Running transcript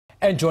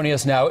And joining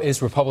us now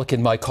is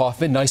Republican Mike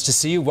Coffman. Nice to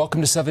see you.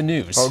 Welcome to 7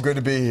 News. Oh, good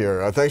to be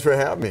here. Thanks for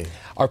having me.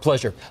 Our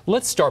pleasure.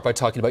 Let's start by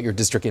talking about your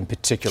district in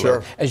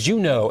particular. Sure. As you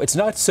know, it's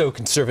not so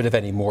conservative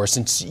anymore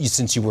since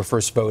you were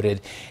first voted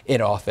in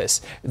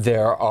office.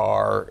 There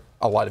are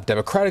a lot of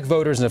Democratic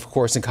voters, and of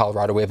course in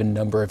Colorado we have a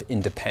number of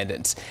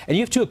independents. And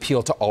you have to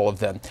appeal to all of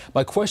them.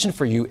 My question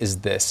for you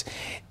is this.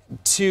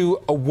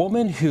 To a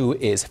woman who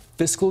is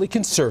fiscally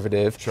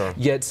conservative, sure,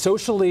 yet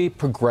socially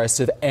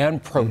progressive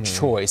and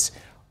pro-choice,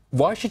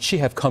 why should she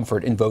have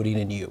comfort in voting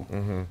in you?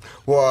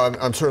 Well,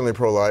 I'm certainly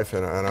pro-life,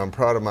 and I'm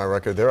proud of my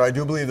record there. I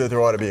do believe that there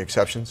ought to be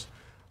exceptions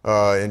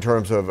in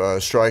terms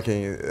of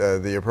striking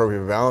the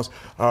appropriate balance.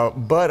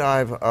 But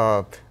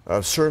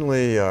I've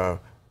certainly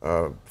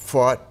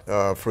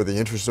fought for the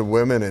interests of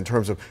women in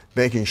terms of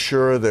making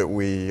sure that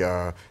we,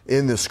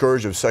 in the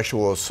scourge of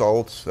sexual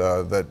assaults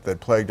that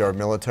plagued our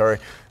military,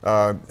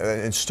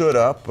 and stood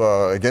up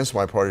against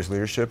my party's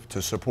leadership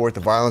to support the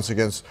Violence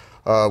Against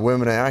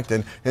Women Act,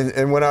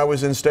 and when I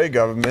was in state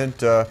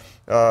government,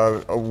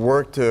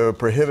 worked to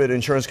prohibit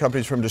insurance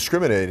companies from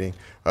discriminating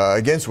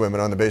against women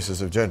on the basis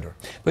of gender.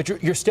 But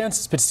your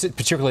stance,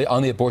 particularly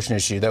on the abortion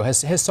issue, though,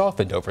 has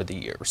softened over the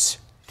years.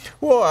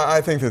 Well,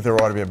 I think that there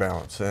ought to be a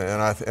balance,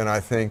 and I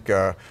think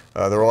there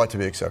ought to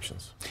be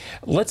exceptions.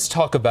 Let's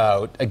talk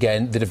about,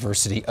 again, the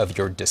diversity of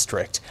your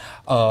district.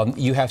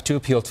 You have to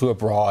appeal to a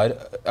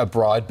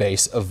broad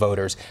base of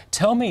voters.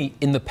 Tell me,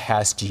 in the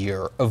past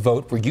year, a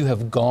vote where you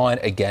have gone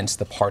against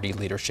the party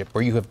leadership,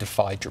 where you have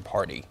defied your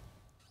party.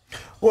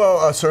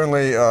 Well,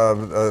 certainly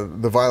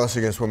the Violence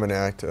Against Women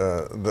Act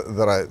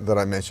that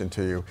I mentioned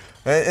to you.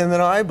 And then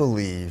I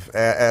believe,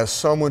 as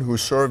someone who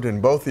served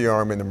in both the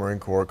Army and the Marine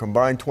Corps,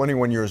 combined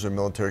 21 years of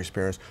military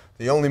experience,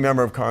 the only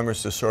member of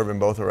Congress to serve in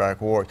both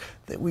Iraq wars,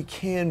 that we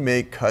can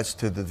make cuts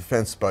to the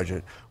defense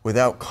budget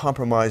without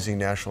compromising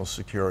national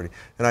security.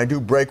 And I do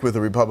break with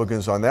the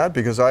Republicans on that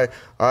because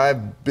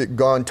I've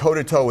gone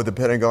toe-to-toe with the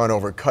Pentagon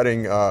over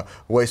cutting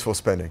wasteful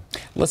spending.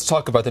 Let's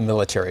talk about the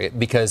military,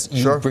 because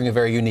you bring a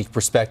very unique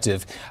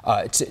perspective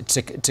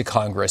to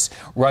Congress.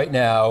 Right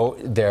now,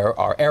 there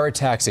are air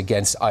attacks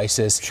against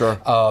ISIS. Sure.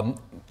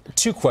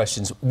 Two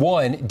questions.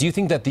 One, do you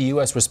think that the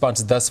U.S.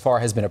 response thus far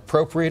has been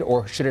appropriate,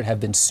 or should it have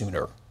been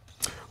sooner?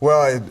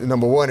 Well,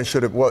 number one, it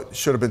should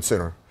have been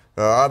sooner.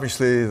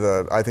 Obviously,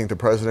 I think the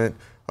president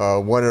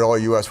wanted all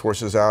U.S.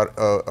 forces out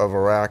of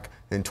Iraq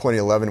in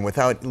 2011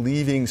 without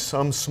leaving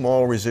some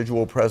small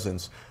residual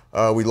presence.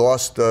 We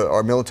lost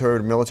our military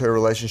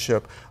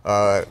relationship.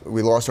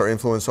 We lost our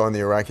influence on the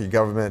Iraqi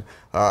government.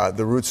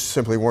 The roots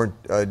simply weren't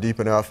deep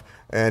enough,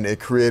 and it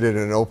created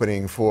an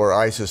opening for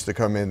ISIS to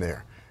come in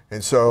there.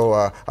 And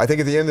so I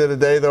think at the end of the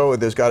day, though,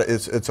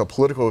 it's a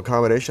political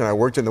accommodation. I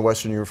worked in the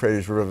Western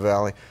Euphrates River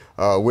Valley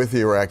with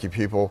the Iraqi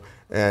people,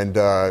 and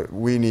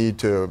we need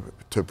to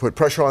put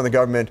pressure on the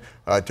government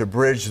to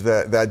bridge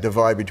that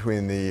divide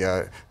between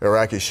the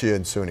Iraqi Shia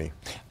and Sunni.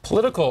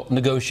 Political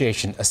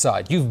negotiation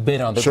aside, you've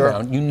been on the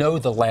ground, you know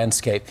the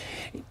landscape.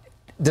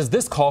 Does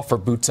this call for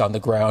boots on the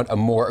ground, a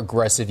more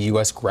aggressive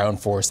U.S. ground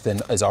force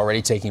than is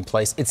already taking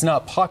place? It's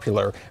not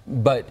popular,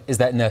 but is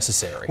that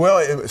necessary?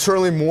 Well,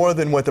 certainly more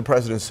than what the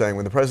president's saying.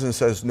 When the president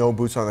says no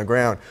boots on the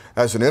ground,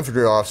 as an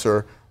infantry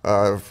officer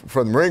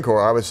from the Marine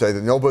Corps, I would say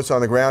that no boots on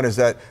the ground is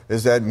that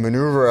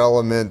maneuver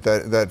element,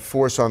 that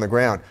force on the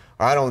ground.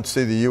 I don't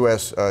see the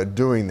U.S.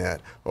 doing that.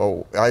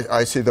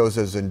 I see those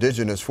as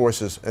indigenous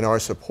forces and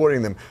are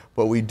supporting them.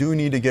 But we do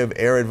need to give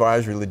air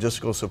advisory,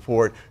 logistical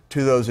support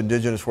to those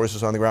indigenous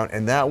forces on the ground,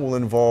 and that will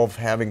involve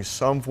having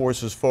some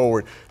forces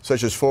forward,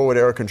 such as forward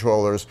air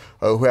controllers,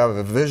 who have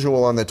a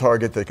visual on the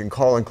target that can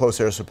call in close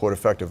air support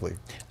effectively.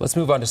 Let's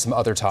move on to some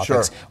other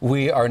topics. Sure.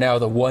 We are now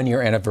the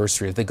one-year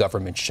anniversary of the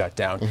government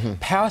shutdown.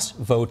 Past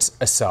votes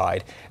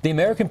aside, the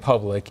American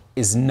public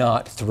is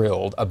not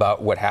thrilled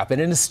about what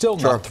happened and is still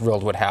not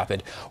thrilled what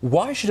happened.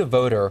 Why should a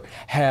voter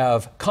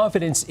have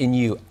confidence in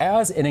you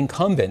as an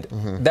incumbent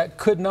that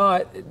could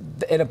not,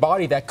 in a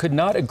body that could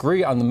not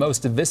agree on the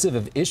most divisive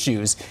of issues,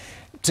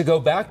 to go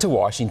back to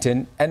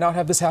Washington and not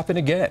have this happen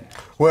again?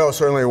 Well,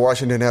 certainly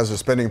Washington has a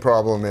spending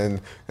problem,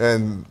 and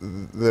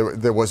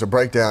there was a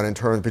breakdown in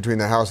terms between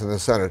the House and the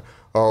Senate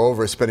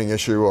over a spending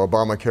issue,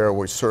 Obamacare,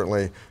 which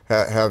certainly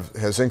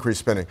has increased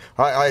spending.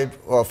 I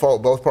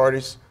fault both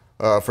parties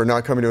for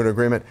not coming to an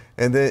agreement,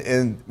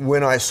 and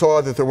when I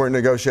saw that there weren't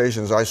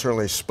negotiations, I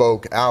certainly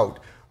spoke out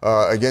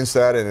against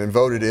that and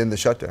voted in the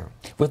shutdown.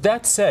 With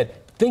that said,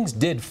 things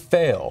did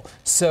fail.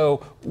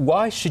 So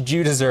why should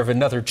you deserve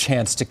another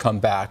chance to come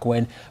back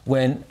when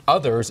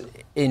others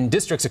in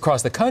districts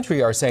across the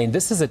country are saying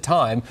this is a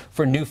time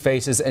for new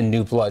faces and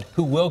new blood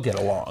who will get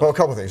along? Well, a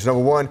couple things.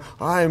 Number one,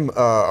 I'm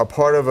a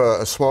part of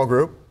a small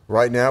group.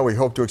 Right now, we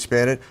hope to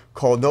expand it,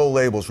 called No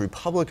Labels,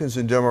 Republicans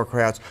and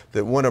Democrats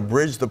that want to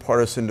bridge the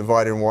partisan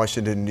divide in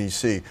Washington,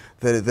 D.C.,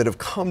 that have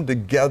come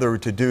together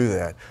to do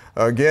that.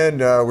 Again,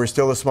 we're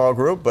still a small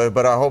group,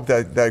 but I hope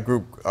that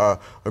group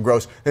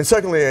grows. And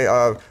secondly,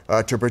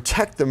 to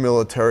protect the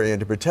military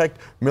and to protect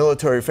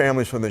military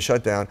families from the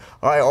shutdown,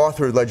 I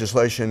authored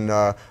legislation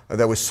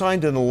that was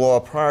signed into law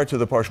prior to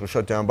the partial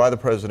shutdown by the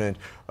President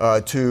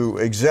to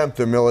exempt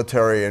the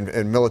military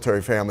and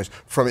military families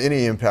from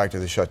any impact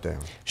of the shutdown.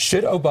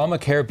 Should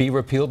Obamacare be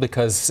repealed?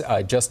 Because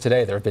just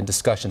today there have been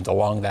discussions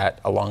along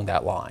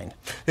that line.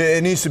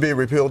 It needs to be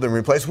repealed and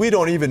replaced. We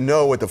don't even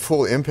know what the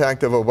full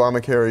impact of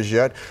Obamacare is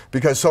yet,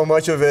 because so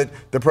much of it,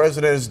 the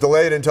President has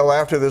delayed until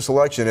after this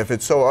election. If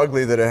it's so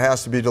ugly that it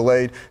has to be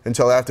delayed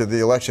until after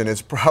the election,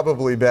 it's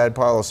probably bad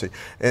policy.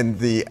 And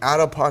the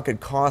out-of-pocket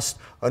costs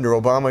under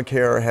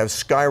Obamacare have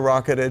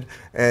skyrocketed,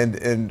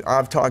 and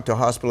I've talked to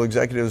hospital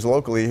executives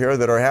locally here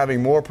that are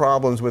having more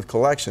problems with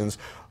collections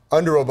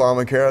under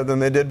Obamacare than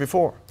they did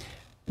before.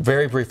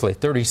 Very briefly,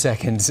 30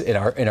 seconds in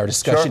our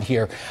discussion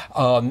here.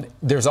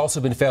 There's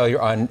also been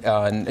failure on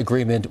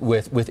agreement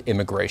with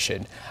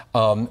immigration.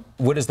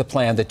 What is the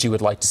plan that you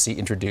would like to see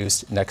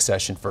introduced next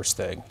session, first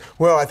thing?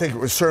 Well, I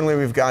think certainly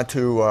we've got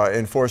to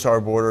enforce our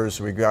borders.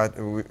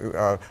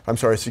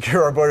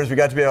 Secure our borders. We've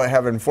got to be able to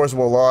have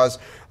enforceable laws,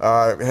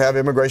 have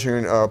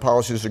immigration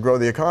policies to grow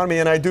the economy,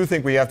 and I do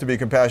think we have to be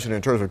compassionate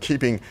in terms of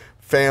keeping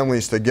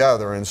families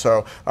together. And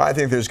so I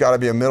think there's got to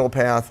be a middle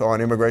path on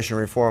immigration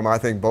reform. I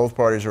think both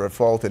parties are at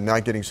fault in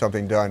not getting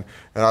something done,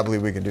 and I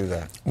believe we can do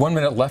that. 1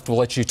 minute left. We'll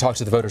let you talk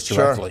to the voters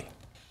directly. Sure.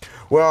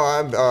 Well,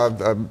 I'm,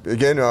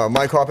 again,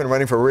 Mike Coffman,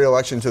 running for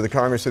re-election to the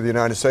Congress of the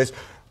United States.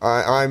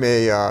 I'm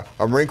a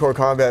Marine Corps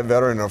combat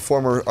veteran and a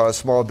former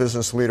small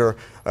business leader.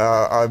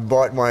 I've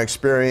brought my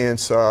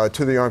experience to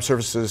the Armed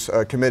Services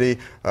Committee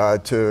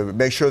to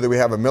make sure that we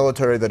have a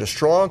military that is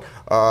strong,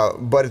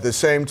 but at the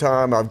same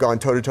time, I've gone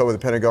toe-to-toe with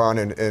the Pentagon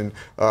in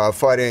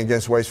fighting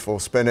against wasteful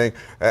spending.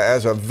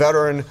 As a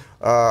veteran,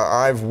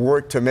 I've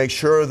worked to make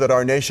sure that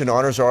our nation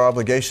honors our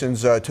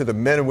obligations to the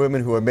men and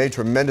women who have made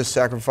tremendous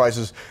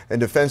sacrifices in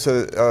defense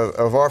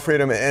of our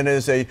freedom. And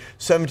as a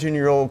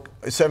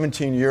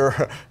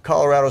 17-year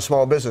Colorado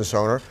small business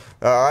owner,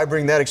 I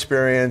bring that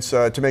experience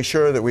to make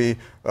sure that we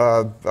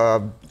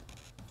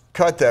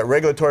cut that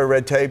regulatory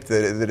red tape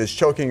that is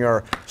choking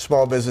our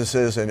small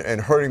businesses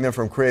and hurting them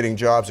from creating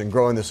jobs and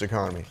growing this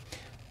economy.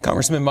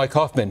 Congressman Mike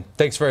Coffman,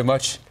 thanks very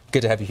much.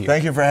 Good to have you here.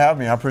 Thank you for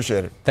having me. I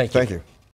appreciate it. Thank you. Thank you.